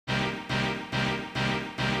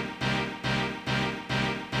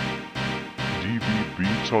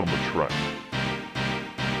showed him a trend.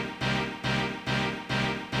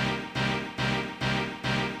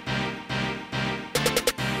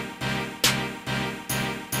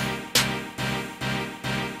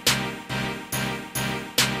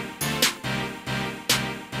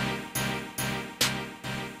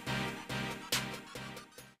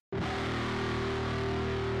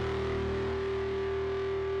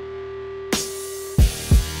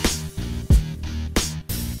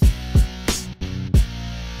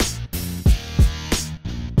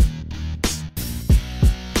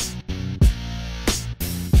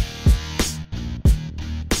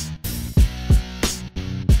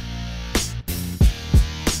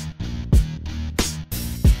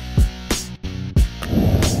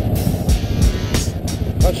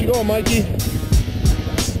 How's she going, Mikey?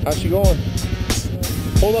 How's she going?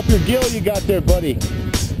 Hold up your gill you got there, buddy.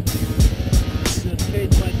 Just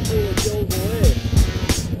chase my cooler gills away.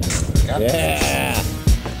 Yeah.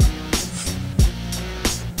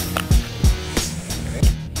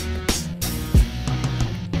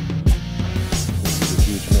 This is a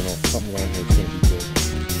huge mineral. Something around here is going to be good.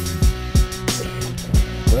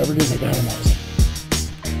 Whatever it is, I got him.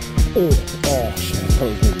 Oh shit. I thought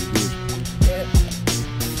it was going to be huge.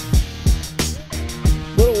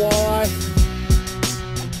 Little walleye.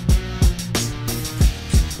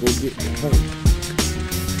 Go get your honey.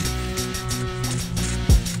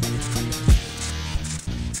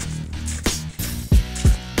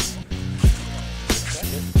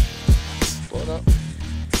 Pull it up.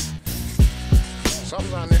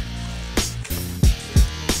 Something's on there.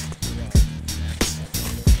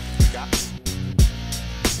 Got it.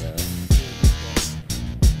 Yeah.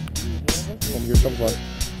 Here comes one.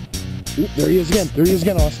 Ooh, there he is again. There he is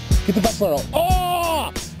again, Oz. Get the vessel out.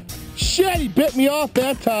 Oh! Shit, he bit me off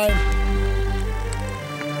that time.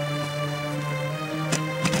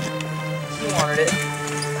 He wanted it.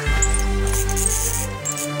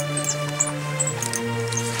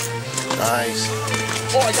 Nice.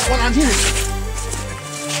 Oh, I got one on here.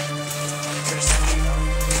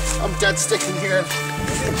 I'm dead sticking here.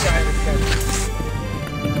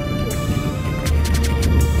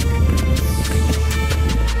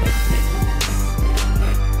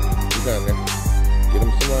 Down there. Get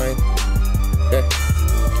him some line. Okay.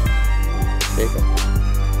 Take him.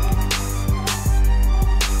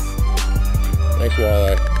 Nice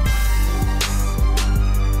walleye.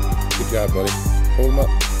 Good job, buddy. Hold him up.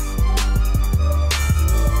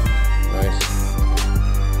 Nice.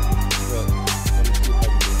 Good. Let me see if I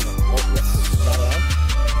can get him. Oh, yes. Got it on.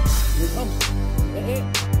 Here it comes. Hey, hey.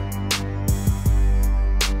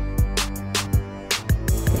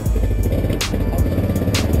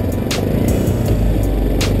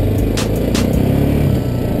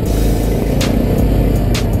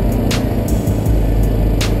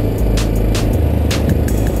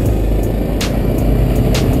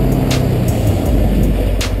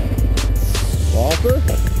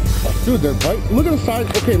 Dude, they're biting. Look at the size.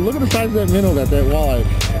 Okay, look at the size of that minnow that walleye.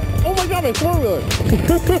 Oh my god, my four-wheeler!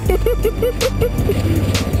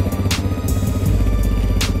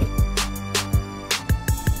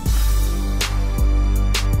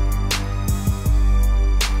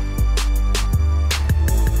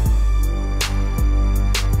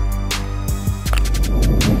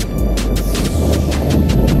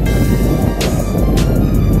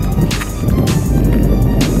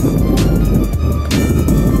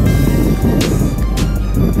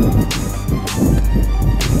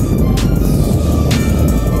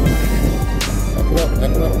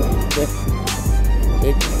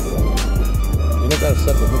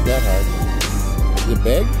 Set the hook that hard. Is it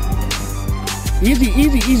big? Easy,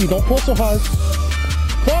 easy, easy. Don't pull so hard.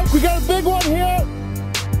 Clark, we got a big one here.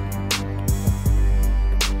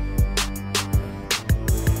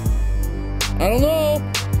 I don't know.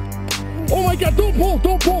 Oh my god, don't pull,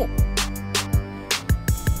 don't pull.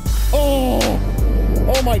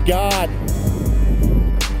 Oh my god.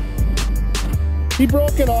 He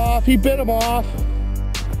broke it off. He bit him off.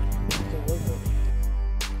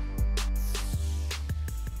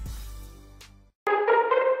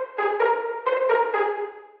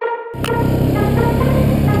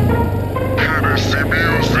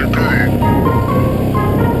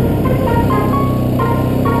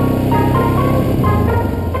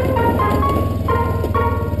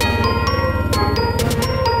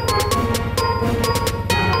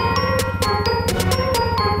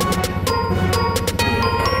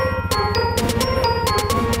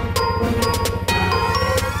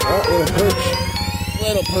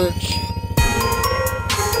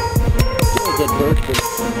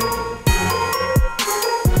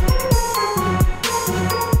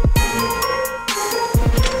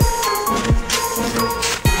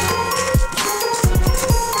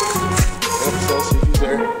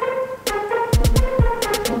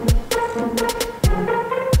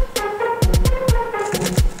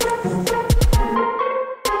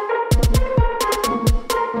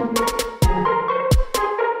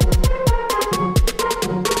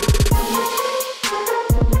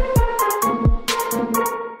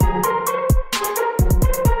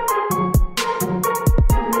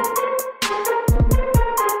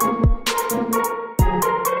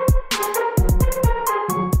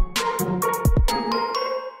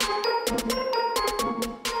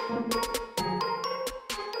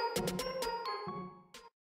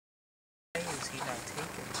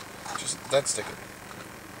 Just dead stick it.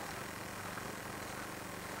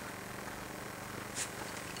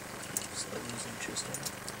 Still lose interest in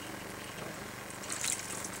it.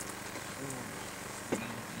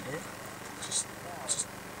 Just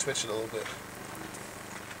twitch it a little bit.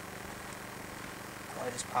 I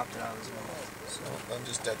just popped it out of his mouth. So Then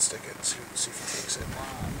just dead stick it and see if he takes it.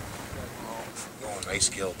 Oh, nice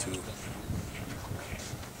kill too. he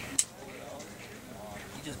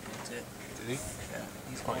just bit it. Did he? Yeah,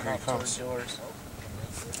 he's Oh, going here he up comes. towards yours.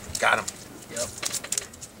 Got him. Yep.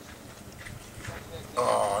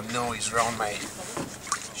 Oh no, he's around my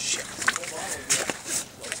shit.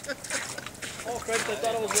 Oh, Christ, I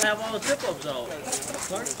thought I was going to have all the tip-ups out.